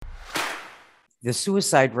the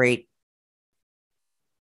suicide rate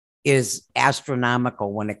is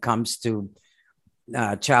astronomical when it comes to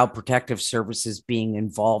child protective services being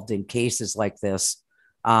involved in cases like this,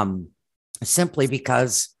 simply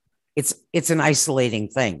because it's an isolating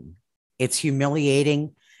thing. It's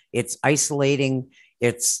humiliating. It's isolating.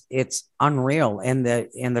 It's unreal, and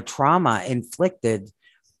the trauma inflicted.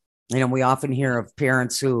 We often hear of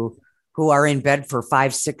parents who are in bed for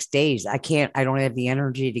 5, 6 days. I don't have the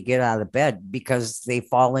energy to get out of bed because they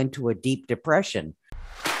fall into a deep depression.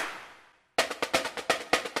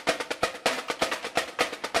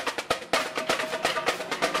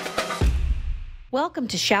 Welcome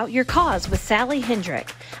to Shout Your Cause with Sally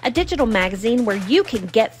Hendrick, a digital magazine where you can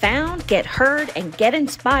get found, get heard, and get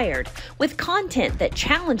inspired with content that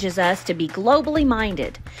challenges us to be globally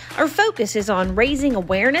minded. Our focus is on raising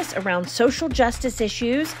awareness around social justice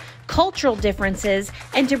issues, cultural differences,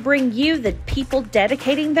 and to bring you the people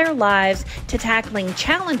dedicating their lives to tackling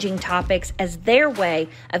challenging topics as their way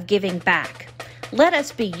of giving back. Let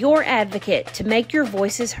us be your advocate to make your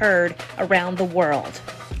voices heard around the world.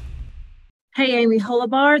 Hey, Amy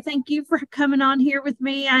Holabar, thank you for coming on here with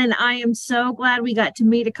me. And I am so glad we got to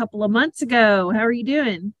meet a couple of months ago. How are you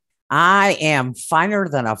doing? I am finer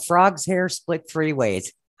than a frog's hair split 3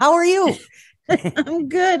 ways. How are you? I'm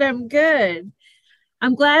good. I'm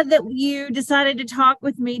glad that you decided to talk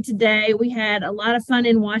with me today. We had a lot of fun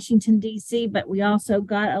in Washington, D.C., but we also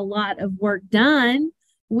got a lot of work done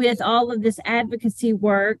with all of this advocacy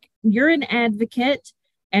work. You're an advocate,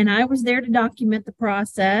 and I was there to document the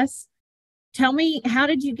process. Tell me, how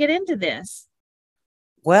did you get into this?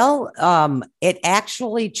 Well, it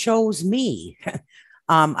actually chose me.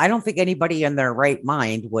 I don't think anybody in their right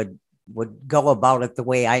mind would go about it the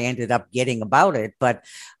way I ended up getting about it. But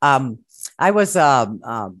I was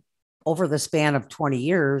over the span of 20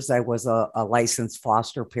 years, I was a licensed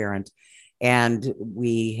foster parent, and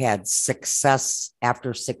we had success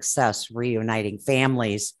after success reuniting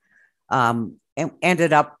families, and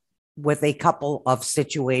ended up with a couple of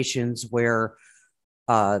situations where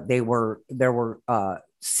there were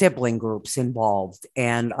sibling groups involved,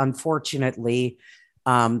 and unfortunately,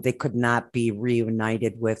 they could not be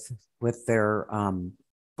reunited with their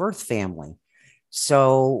birth family.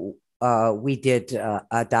 So we did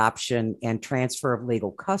adoption and transfer of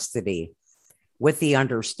legal custody, with the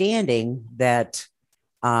understanding that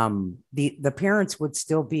the parents would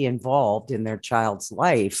still be involved in their child's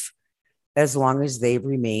life as long as they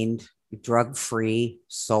remained drug-free,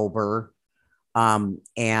 sober,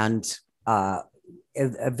 and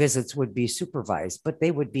visits would be supervised, but they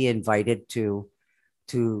would be invited to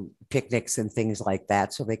picnics and things like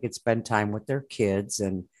that, so they could spend time with their kids,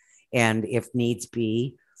 and if needs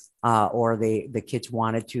be, or the kids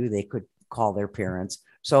wanted to, they could call their parents.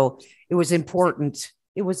 So it was important.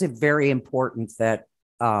 It was very important that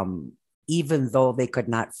even though they could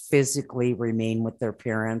not physically remain with their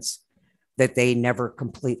parents, that they never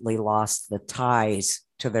completely lost the ties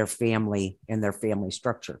to their family and their family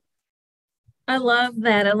structure. I love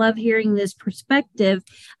that. I love hearing this perspective.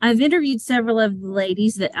 I've interviewed several of the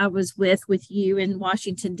ladies that I was with you in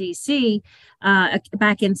Washington, D.C.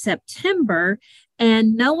 Back in September,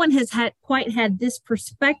 and no one has quite had this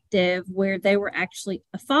perspective where they were actually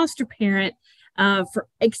a foster parent,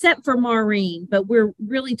 except for Maureen. But we're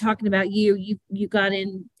really talking about you. You got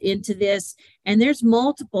into this, and there's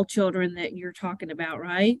multiple children that you're talking about,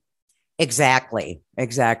 right? Exactly.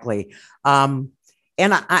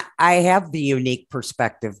 And I have the unique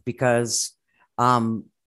perspective because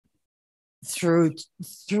through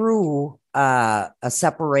a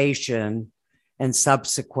separation and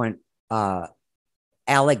subsequent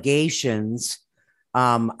allegations,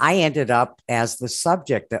 I ended up as the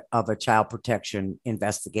subject of a child protection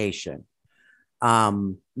investigation,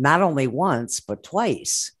 not only once, but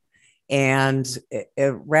twice. And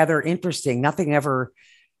rather interesting, there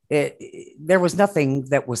was nothing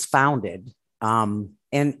that was founded.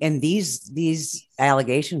 And these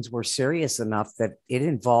allegations were serious enough that it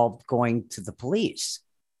involved going to the police,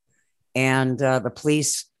 and the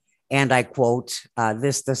police, and I quote,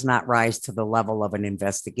 "This does not rise to the level of an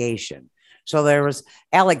investigation." So there was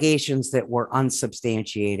allegations that were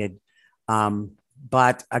unsubstantiated,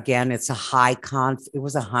 but again, it was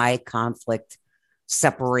a high conflict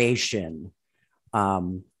separation,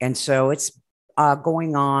 and so it's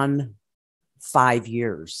going on 5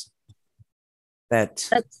 years.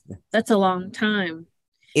 That's a long time.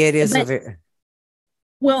 It is.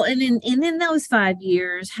 Well, and in those 5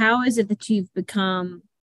 years, how is it that you've become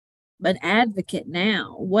an advocate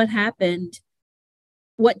now? What happened?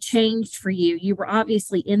 What changed for you? You were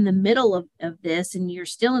obviously in the middle of this, and you're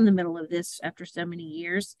still in the middle of this after so many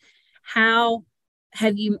years. How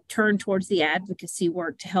have you turned towards the advocacy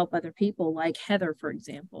work to help other people, like Heather, for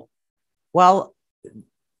example? Well,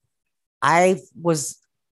 I was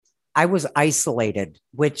isolated,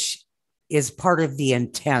 which is part of the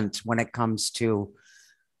intent when it comes to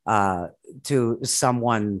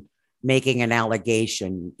someone making an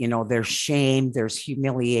allegation. There's shame, there's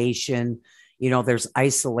humiliation, there's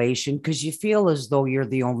isolation, because you feel as though you're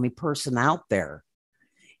the only person out there.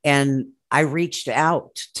 And I reached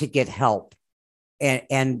out to get help,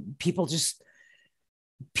 and people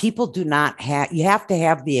do not have, you have to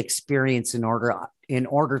have the experience in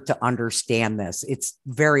order to understand this. It's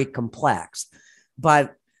very complex.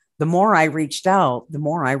 But the more I reached out, the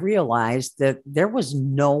more I realized that there was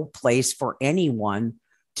no place for anyone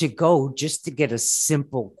to go just to get a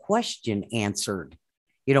simple question answered.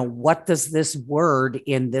 What does this word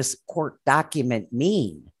in this court document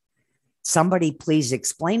mean? Somebody please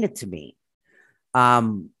explain it to me.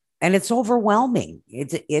 And it's overwhelming.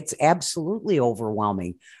 It's absolutely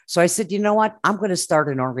overwhelming. So I said, you know what? I'm going to start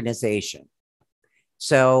an organization.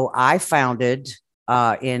 So I founded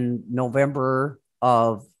in November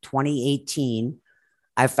of 2018,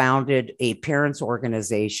 I founded a parents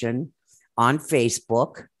organization on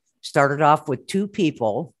Facebook, started off with 2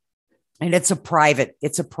 people, and it's a private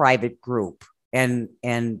group, and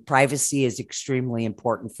privacy is extremely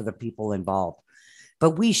important for the people involved.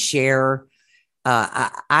 But we share,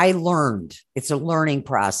 I learned, it's a learning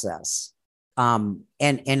process. And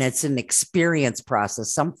it's an experience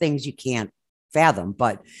process. Some things you can't fathom,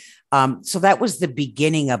 but so that was the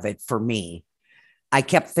beginning of it for me. I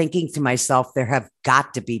kept thinking to myself, there have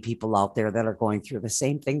got to be people out there that are going through the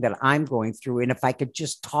same thing that I'm going through. And if I could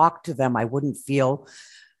just talk to them, I wouldn't feel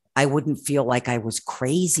like I was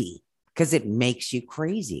crazy, because it makes you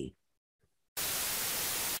crazy.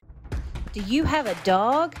 Do you have a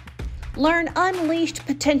dog? Learn unleashed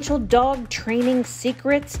potential dog training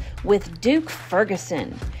secrets with Duke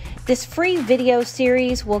Ferguson. This free video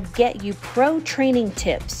series will get you pro training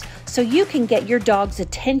tips so you can get your dog's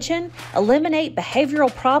attention, eliminate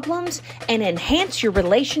behavioral problems, and enhance your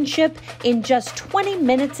relationship in just 20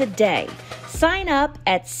 minutes a day. Sign up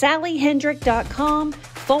at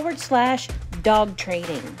sallyhendrick.com/dog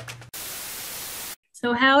training.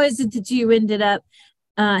 So how is it that you ended up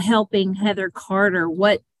helping Heather Carter?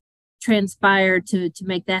 What transpired to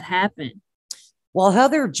make that happen? Well,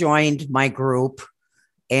 Heather joined my group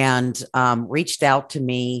and reached out to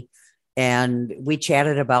me, and we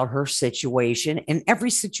chatted about her situation, and every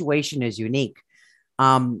situation is unique.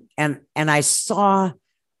 And I saw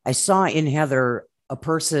in Heather a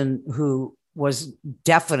person who was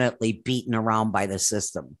definitely beaten around by the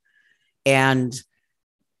system. And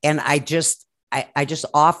I just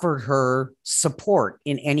offered her support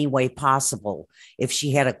in any way possible. If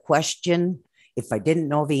she had a question, if I didn't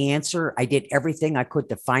know the answer, I did everything I could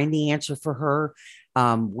to find the answer for her.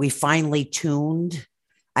 We finally tuned.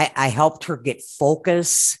 I helped her get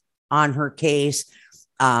focus on her case.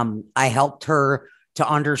 I helped her to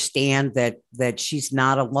understand that she's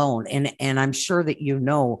not alone. And I'm sure that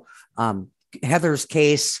Heather's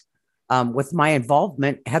case, with my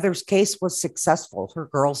involvement, Heather's case was successful. Her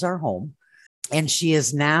girls are home, and she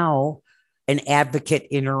is now an advocate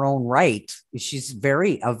in her own right. She's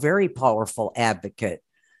a very powerful advocate.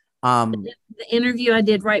 The interview I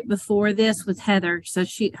did right before this with Heather, so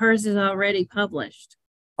hers is already published.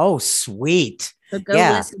 Oh, sweet. So go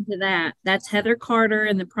listen to that. That's Heather Carter,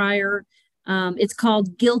 and the prior, it's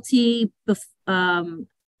called Guilty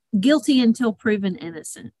Until Proven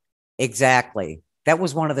Innocent. Exactly. That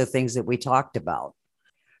was one of the things that we talked about.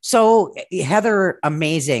 So Heather,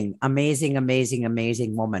 amazing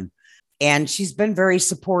woman. And she's been very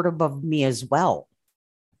supportive of me as well.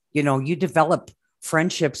 You develop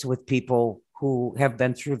friendships with people who have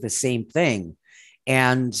been through the same thing.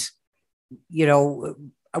 And,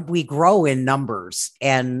 we grow in numbers,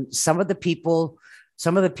 and some of the people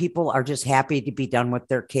are just happy to be done with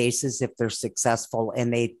their cases if they're successful,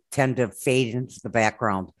 and they tend to fade into the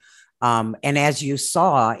background. And as you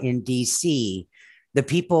saw in DC, the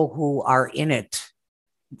people who are in it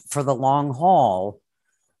for the long haul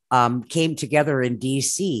came together in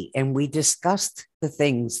DC, and we discussed the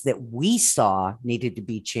things that we saw needed to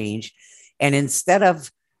be changed. And instead of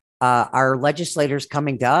our legislators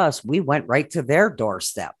coming to us, we went right to their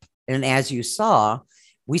doorstep. And as you saw,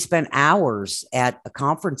 we spent hours at a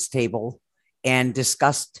conference table and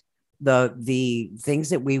discussed the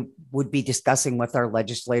things that we would be discussing with our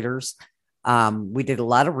legislators. We did a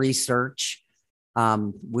lot of research.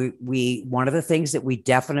 One of the things that we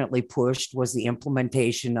definitely pushed was the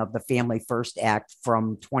implementation of the Family First Act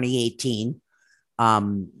from 2018.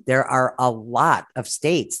 There are a lot of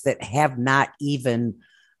states that have not even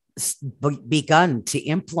begun to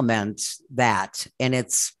implement that. And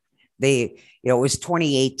it was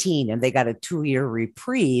 2018 and they got a 2-year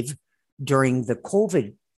reprieve during the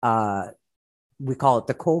COVID, we call it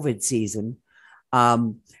the COVID season.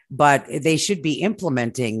 But they should be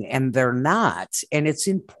implementing and they're not. And it's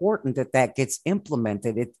important that that gets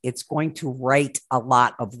implemented. It's going to right a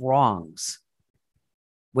lot of wrongs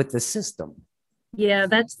with the system. Yeah,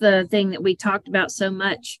 that's the thing that we talked about so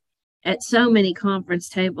much at so many conference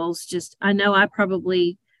tables. Just, I know I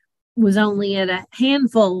probably was only at a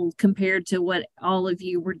handful compared to what all of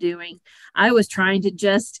you were doing. I was trying to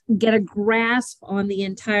just get a grasp on the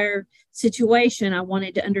entire situation. I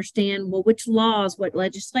wanted to understand, well, which laws, what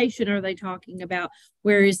legislation are they talking about?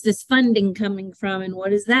 Where is this funding coming from? And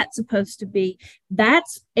what is that supposed to be? That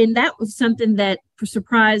was something that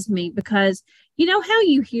surprised me, because you know how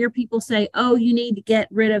you hear people say, oh, you need to get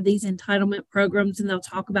rid of these entitlement programs, and they'll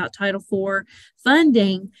talk about Title IV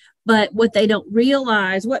funding. But what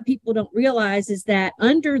people don't realize is that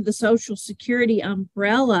under the Social Security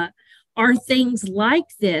umbrella are things like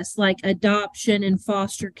this, like adoption and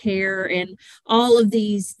foster care and all of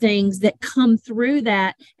these things that come through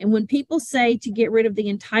that. And when people say to get rid of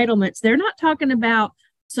the entitlements, they're not talking about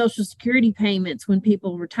Social Security payments when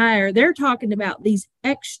people retire. They're talking about these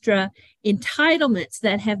extra entitlements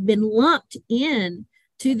that have been lumped in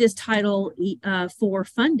to this Title IV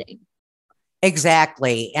funding.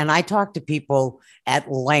 Exactly. And I talk to people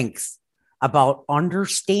at length about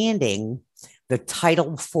understanding the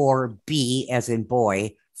Title IV-B, as in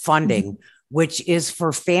boy, funding, which is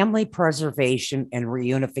for family preservation and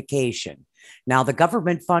reunification. Now, the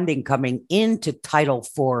government funding coming into Title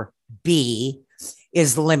IV-B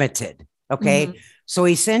is limited. Okay. So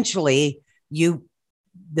essentially,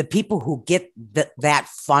 the people who get that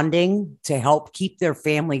funding to help keep their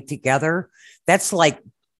family together, that's like,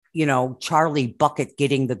 Charlie Bucket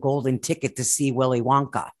getting the golden ticket to see Willy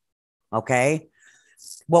Wonka. Okay.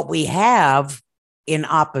 What we have in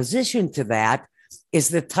opposition to that is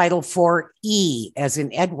the Title IV-E, as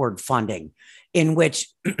in Edward funding, in which,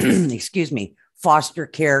 foster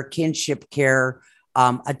care, kinship care,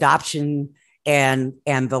 adoption, and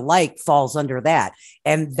the like falls under that.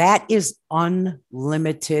 And that is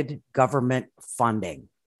unlimited government funding.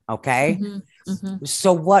 Okay.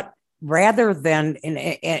 So rather than,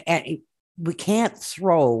 and we can't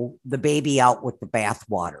throw the baby out with the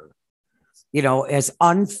bathwater, as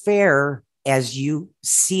unfair as you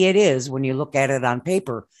see it is when you look at it on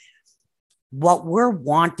paper. What we're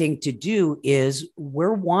wanting to do is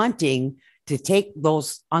we're wanting to take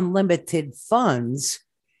those unlimited funds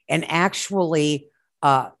and actually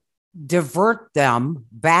divert them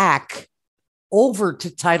back over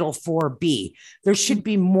to Title IV-B. There should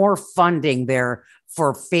be more funding there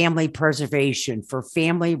for family preservation, for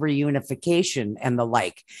family reunification and the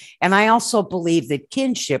like. And I also believe that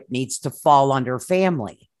kinship needs to fall under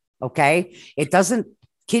family. Okay.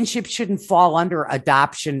 Kinship shouldn't fall under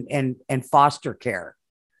adoption and foster care.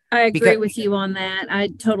 I agree with you on that. I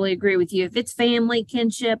totally agree with you. If it's family,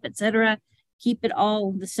 kinship, etc., keep it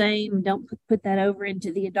all the same. Don't put that over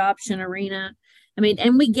into the adoption arena. I mean,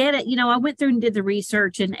 and we get it. I went through and did the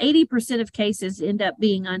research, and 80% of cases end up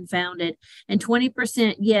being unfounded. And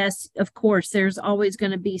 20%, yes, of course, there's always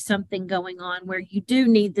going to be something going on where you do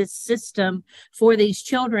need this system for these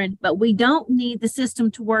children, but we don't need the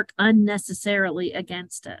system to work unnecessarily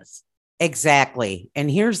against us. Exactly.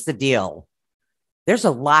 And here's the deal. There's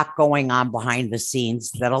a lot going on behind the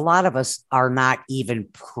scenes that a lot of us are not even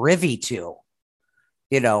privy to.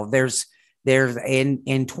 There's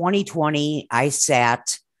in 2020, I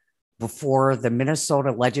sat before the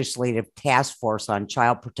Minnesota Legislative Task Force on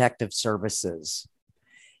Child Protective Services,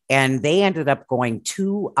 and they ended up going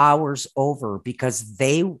 2 hours over because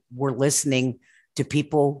they were listening to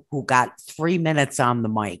people who got 3 minutes on the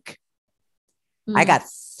mic. I got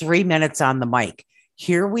 3 minutes on the mic.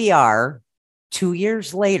 Here we are 2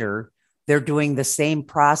 years later, they're doing the same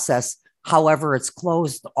process. However, it's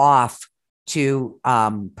closed off to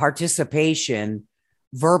participation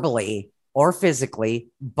verbally or physically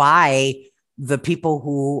by the people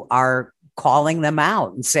who are calling them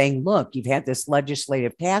out and saying, look, you've had this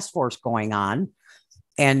legislative task force going on,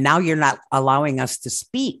 and now you're not allowing us to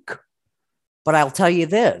speak. But I'll tell you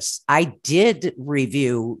this, I did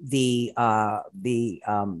review the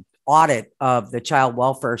audit of the child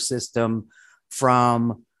welfare system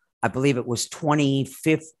from, I believe it was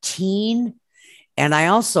 2015. And I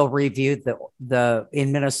also reviewed the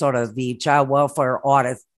in Minnesota, the child welfare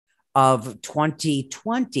audit of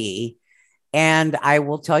 2020. And I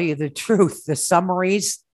will tell you the truth, the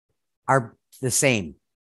summaries are the same.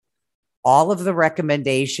 All of the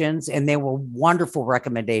recommendations, and they were wonderful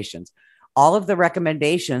recommendations. All of the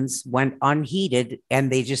recommendations went unheeded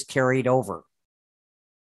and they just carried over.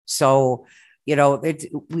 So, you know,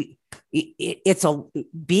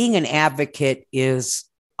 being an advocate is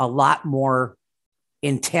a lot more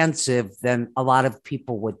intensive than a lot of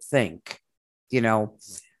people would think. You know,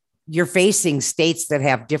 you're facing states that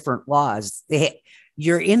have different laws.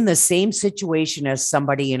 You're in the same situation as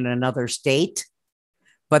somebody in another state,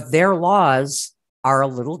 but their laws are a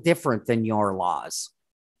little different than your laws.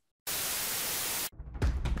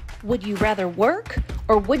 Would you rather work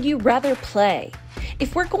or would you rather play?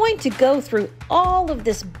 If we're going to go through all of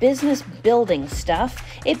this business building stuff,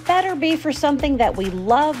 it better be for something that we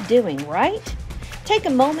love doing, right? Take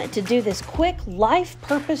a moment to do this quick life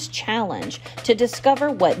purpose challenge to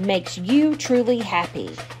discover what makes you truly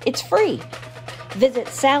happy. It's free. Visit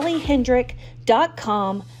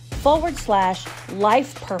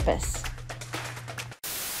sallyhendrick.com/life purpose.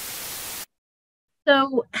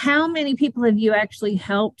 So how many people have you actually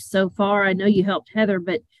helped so far? I know you helped Heather,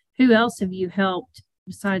 but who else have you helped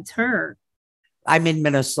besides her? I'm in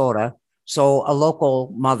Minnesota, so a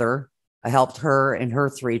local mother. I helped her and her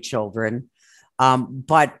 3 children.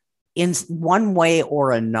 But in one way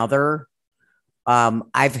or another,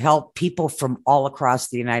 I've helped people from all across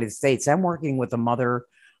the United States. I'm working with a mother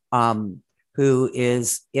who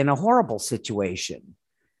is in a horrible situation.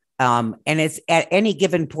 And it's at any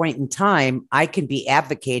given point in time, I can be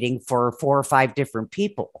advocating for 4 or 5 different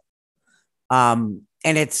people. And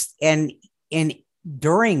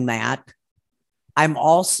during that, I'm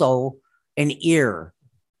also an ear.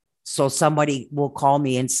 So somebody will call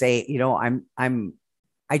me and say, you know,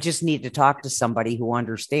 I just need to talk to somebody who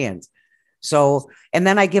understands. So, and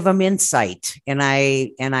then I give them insight and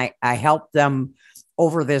I help them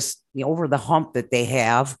over this, over the hump that they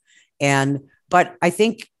have. But I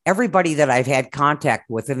think everybody that I've had contact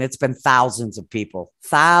with, and it's been thousands of people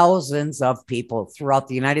throughout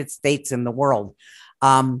the United States and the world,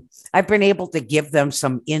 I've been able to give them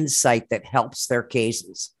some insight that helps their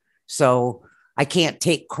cases. So I can't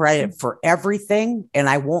take credit for everything, and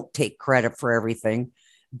I won't take credit for everything,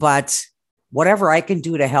 but whatever I can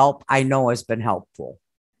do to help, I know has been helpful.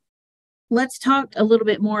 Let's talk a little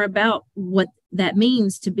bit more about what that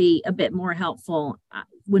means to be a bit more helpful.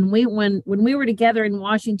 When we were together in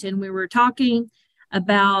Washington, we were talking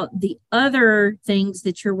about the other things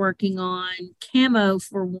that you're working on. CAMO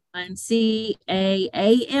for one, CAAMO,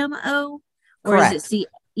 or Correct. is it C?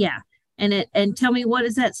 Yeah, and tell me, what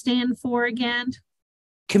does that stand for again?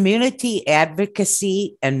 Community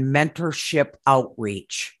Advocacy and Mentorship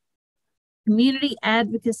Outreach. Community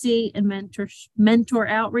advocacy and mentor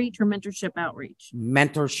outreach, or mentorship outreach?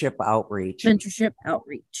 Mentorship outreach. Mentorship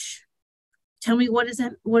outreach. Tell me, what is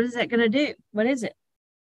that going to do? What is it?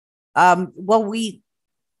 Well,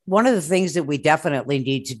 one of the things that we definitely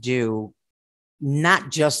need to do, not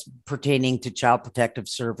just pertaining to child protective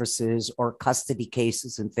services or custody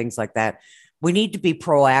cases and things like that, we need to be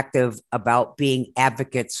proactive about being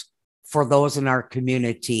advocates for those in our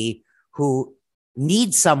community who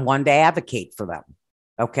need someone to advocate for them.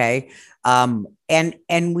 Okay.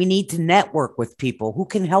 And we need to network with people who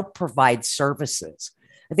can help provide services.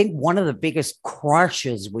 I think one of the biggest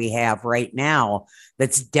crushes we have right now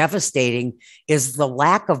that's devastating is the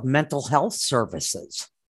lack of mental health services.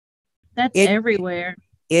 That's everywhere.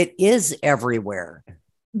 It is everywhere.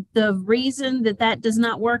 The reason that does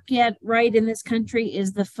not work yet right in this country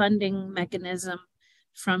is the funding mechanism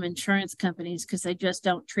from insurance companies, because they just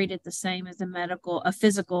don't treat it the same as a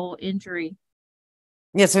physical injury.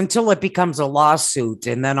 Yes, until it becomes a lawsuit,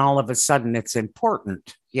 and then all of a sudden it's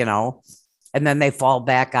important, you know, and then they fall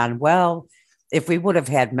back on, well, if we would have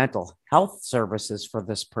had mental health services for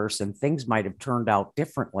this person, things might have turned out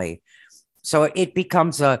differently. So it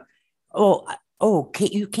becomes you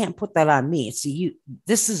can't put that on me. See,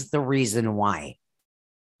 this is the reason why.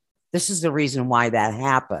 This is the reason why that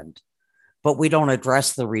happened. But we don't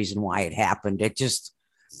address the reason why it happened. It's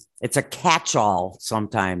a catch-all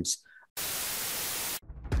sometimes.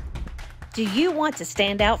 Do you want to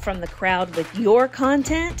stand out from the crowd with your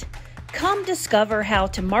content? Come discover how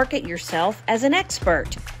to market yourself as an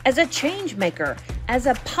expert, as a change maker, as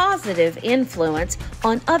a positive influence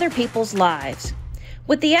on other people's lives.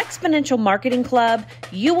 With the Exponential Marketing Club,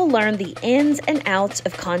 you will learn the ins and outs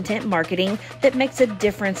of content marketing that makes a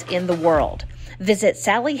difference in the world. Visit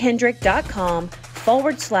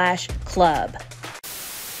sallyhendrick.com/club.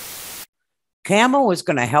 CAMO is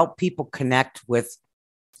going to help people connect with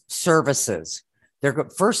services.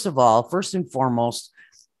 First and foremost,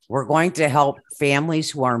 we're going to help families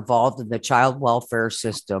who are involved in the child welfare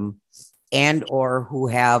system and or who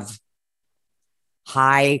have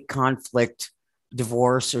high conflict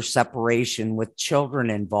divorce or separation with children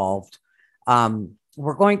involved.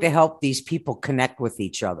 We're going to help these people connect with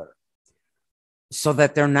each other so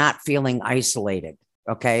that they're not feeling isolated.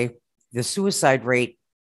 Okay. The suicide rate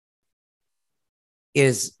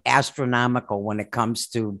is astronomical when it comes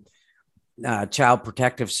to Child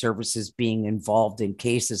Protective Services being involved in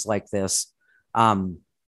cases like this,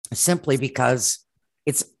 simply because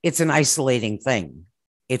it's an isolating thing.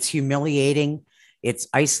 It's humiliating. It's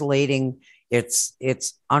isolating. It's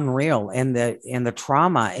unreal. And the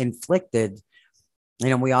trauma inflicted,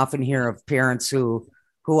 we often hear of parents who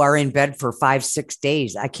are in bed for 5-6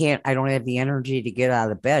 days. I don't have the energy to get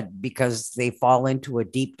out of bed because they fall into a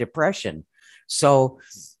deep depression. So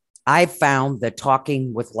I've found that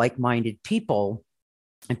talking with like-minded people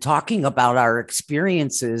and talking about our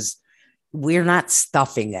experiences, we're not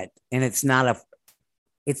stuffing it. And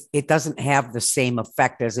it doesn't have the same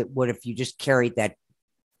effect as it would if you just carried that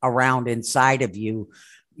around inside of you,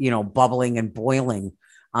 bubbling and boiling.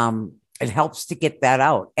 It helps to get that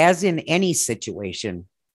out, as in any situation,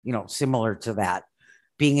 similar to that,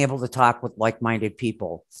 being able to talk with like-minded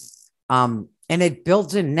people. And it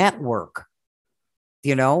builds a network.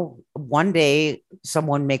 One day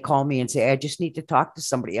someone may call me and say, I just need to talk to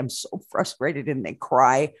somebody. I'm so frustrated, and they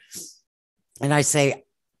cry. And I say,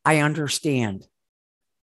 I understand.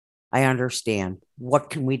 What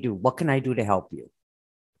can we do? What can I do to help you?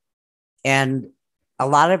 And a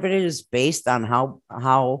lot of it is based on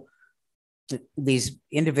how these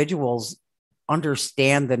individuals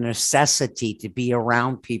understand the necessity to be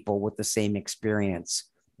around people with the same experience,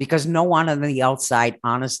 because no one on the outside,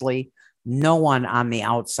 honestly, no one on the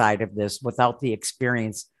outside of this without the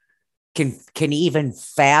experience can even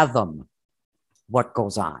fathom what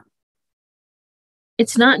goes on.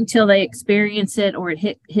 It's not until they experience it or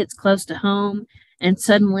it hits close to home and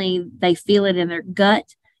suddenly they feel it in their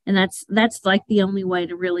gut. And that's like the only way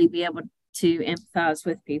to really be able to empathize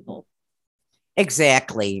with people.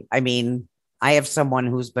 Exactly. I mean, I have someone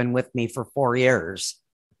who's been with me for 4 years,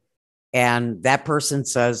 and that person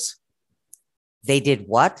says, they did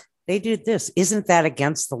what? They did this. Isn't that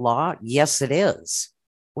against the law? Yes, it is.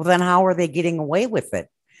 Well, then how are they getting away with it?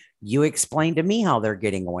 You explain to me how they're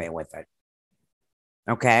getting away with it.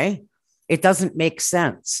 Okay. It doesn't make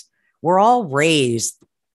sense. We're all raised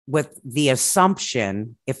with the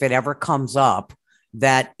assumption, if it ever comes up,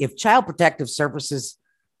 that if Child Protective Services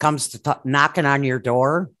comes to knocking on your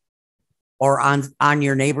door or on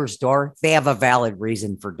your neighbor's door, they have a valid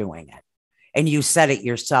reason for doing it. And you said it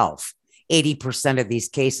yourself. 80% of these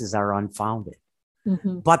cases are unfounded.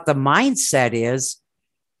 Mm-hmm. But the mindset is,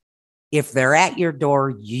 if they're at your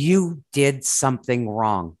door, you did something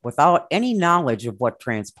wrong without any knowledge of what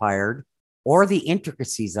transpired or the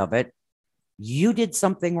intricacies of it. You did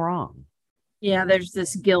something wrong. Yeah, there's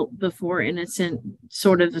this guilt before innocent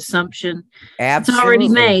sort of assumption. Absolutely. It's already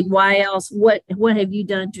made. Why else? What have you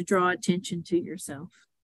done to draw attention to yourself?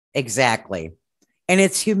 Exactly. And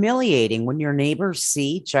it's humiliating when your neighbors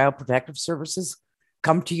see Child Protective Services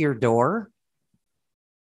come to your door.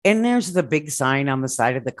 And there's the big sign on the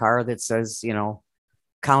side of the car that says,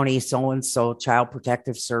 County so-and-so Child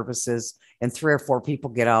Protective Services. And 3 or 4 people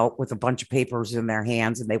get out with a bunch of papers in their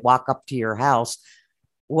hands and they walk up to your house.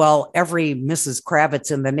 Well, every Mrs. Kravitz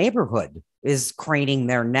in the neighborhood is craning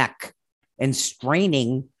their neck and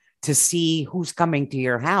straining to see who's coming to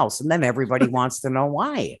your house. And then everybody wants to know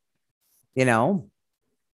why,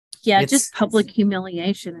 Yeah, just public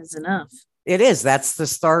humiliation is enough. It is. That's the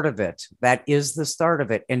start of it. That is the start of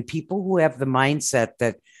it. And people who have the mindset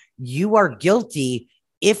that you are guilty,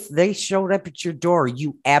 if they showed up at your door,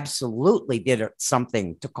 you absolutely did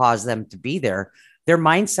something to cause them to be there. Their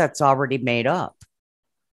mindset's already made up,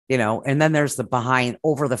 and then there's the behind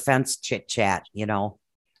over the fence chit chat,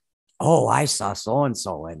 oh, I saw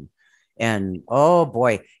so-and-so and oh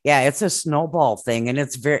boy. Yeah, it's a snowball thing. And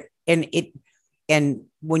it's and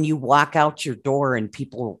when you walk out your door and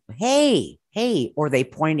people, hey, or they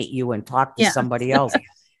point at you and talk to somebody else,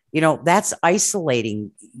 that's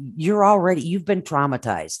isolating. You've been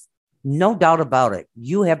traumatized. No doubt about it.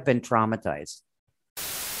 You have been traumatized.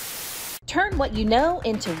 Turn what you know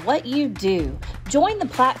into what you do. Join the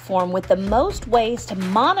platform with the most ways to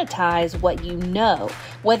monetize what you know,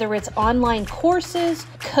 whether it's online courses,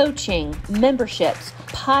 coaching, memberships,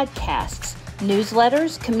 podcasts,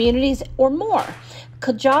 newsletters, communities, or more.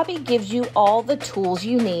 Kajabi gives you all the tools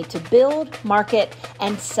you need to build, market,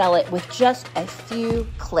 and sell it with just a few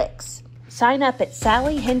clicks. Sign up at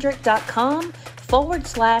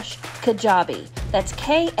sallyhendrick.com/Kajabi. That's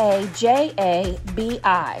Kajabi.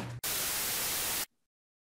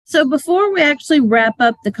 So before we actually wrap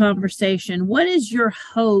up the conversation, what is your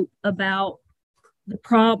hope about the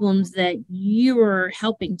problems that you are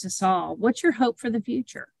helping to solve? What's your hope for the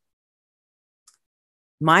future?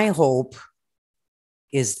 My hope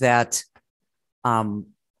is that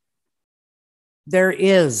there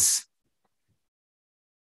is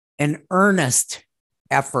an earnest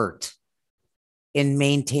effort in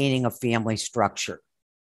maintaining a family structure,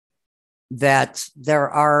 that there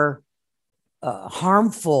are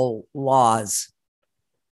harmful laws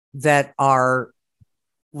that are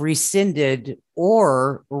rescinded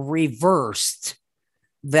or reversed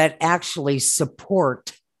that actually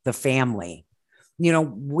support the family. You know,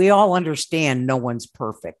 we all understand no one's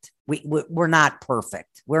perfect. We're not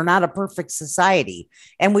perfect. We're not a perfect society,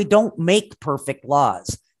 and we don't make perfect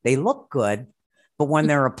laws. They look good, but when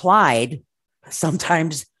they're applied,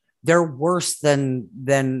 sometimes they're worse than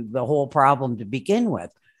the whole problem to begin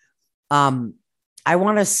with. I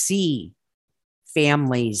want to see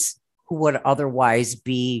families who would otherwise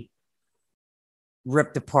be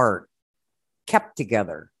ripped apart kept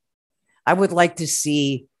together. I would like to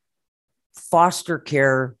see foster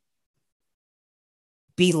care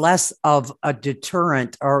be less of a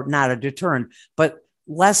deterrent, or not a deterrent, but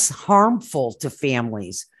less harmful to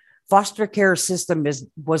families. Foster care system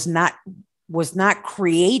was not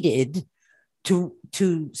created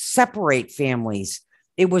to separate families.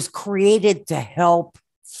 It was created to help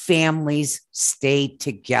families stay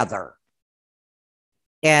together.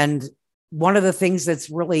 And one of the things that's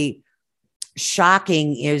really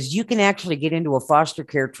shocking is you can actually get into a foster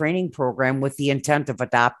care training program with the intent of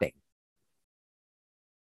adopting.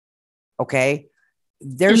 Okay.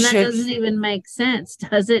 Doesn't even make sense,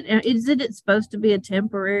 does it? Isn't it supposed to be a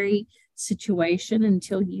temporary situation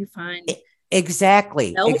until you find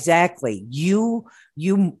exactly help? Exactly. You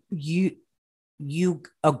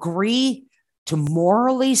agree to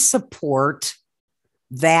morally support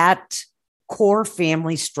that core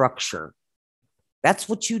family structure. That's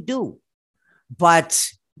what you do. But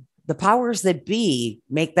the powers that be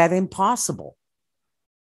make that impossible.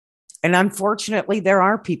 And unfortunately, there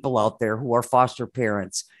are people out there who are foster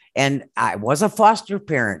parents. And I was a foster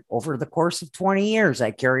parent over the course of 20 years. I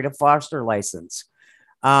carried a foster license.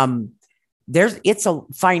 It's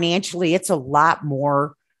a lot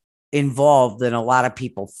more involved than a lot of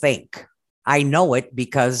people think. I know it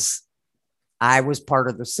because I was part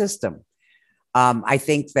of the system. I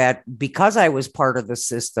think that because I was part of the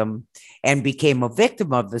system and became a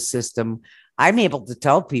victim of the system, I'm able to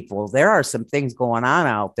tell people there are some things going on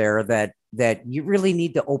out there that you really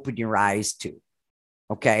need to open your eyes to.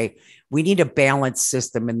 Okay. We need a balanced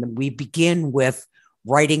system, and we begin with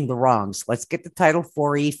righting the wrongs. Let's get the Title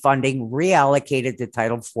IV funding reallocated to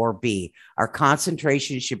Title IV-B. Our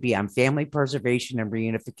concentration should be on family preservation and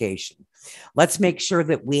reunification. Let's make sure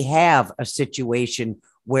that we have a situation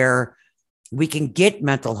where we can get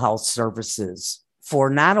mental health services for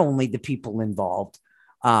not only the people involved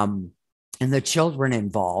and the children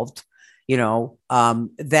involved,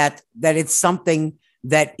 that it's something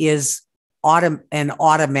that is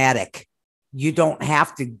automatic. You don't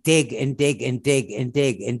have to dig and dig and dig and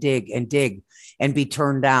dig and dig and dig and be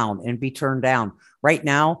turned down. Right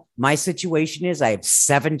now, my situation is I have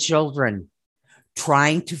 7 children.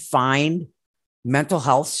 Trying to find mental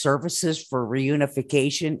health services for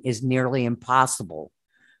reunification is nearly impossible.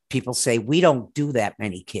 People say we don't do that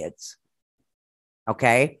many kids.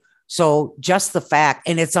 Okay. So just the fact,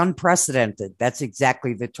 and it's unprecedented. That's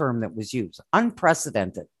exactly the term that was used.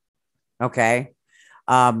 Unprecedented. Okay.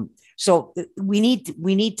 So we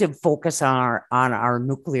need to focus on our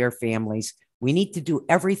nuclear families. We need to do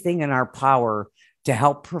everything in our power to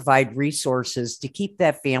help provide resources to keep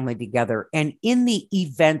that family together. And in the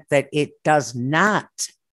event that it does not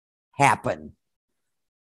happen,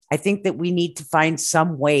 I think that we need to find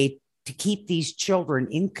some way to keep these children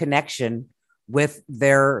in connection with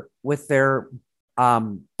their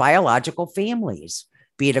biological families,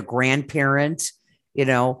 be it a grandparent.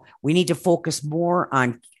 We need to focus more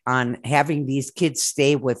on having these kids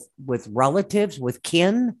stay with relatives, with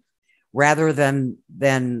kin, rather than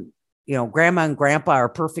grandma and grandpa are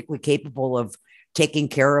perfectly capable of taking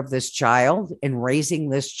care of this child and raising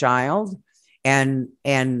this child.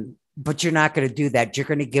 But you're not going to do that. You're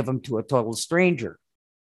going to give them to a total stranger.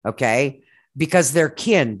 Okay. Because they're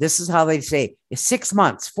kin. This is how they say 6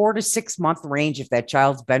 months, 4 to 6 month range. If that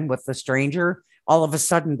child's been with the stranger, all of a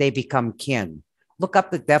sudden they become kin. Look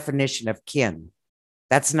up the definition of kin.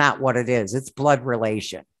 That's not what it is. It's blood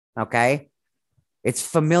relation. Okay. It's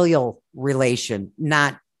familial relation,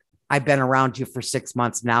 not I've been around you for 6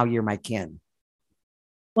 months. Now you're my kin.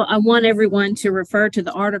 Well, I want everyone to refer to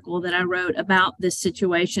the article that I wrote about this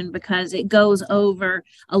situation because it goes over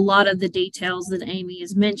a lot of the details that Amy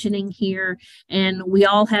is mentioning here. And we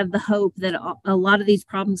all have the hope that a lot of these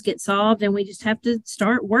problems get solved, and we just have to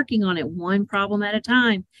start working on it one problem at a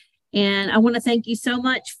time. And I want to thank you so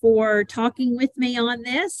much for talking with me on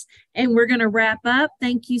this. And we're going to wrap up.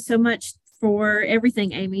 Thank you so much for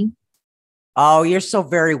everything, Amy. Oh, you're so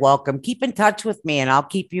very welcome. Keep in touch with me and I'll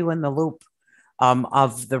keep you in the loop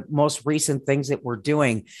of the most recent things that we're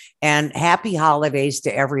doing. And happy holidays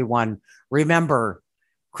to everyone. Remember,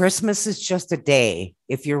 Christmas is just a day.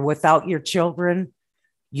 If you're without your children,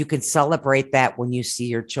 you can celebrate that when you see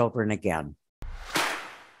your children again.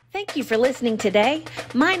 Thank you for listening today.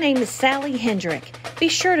 My name is Sally Hendrick. Be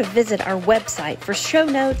sure to visit our website for show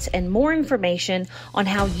notes and more information on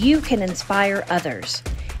how you can inspire others.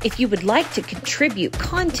 If you would like to contribute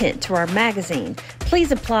content to our magazine,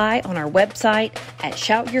 please apply on our website at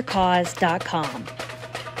shoutyourcause.com.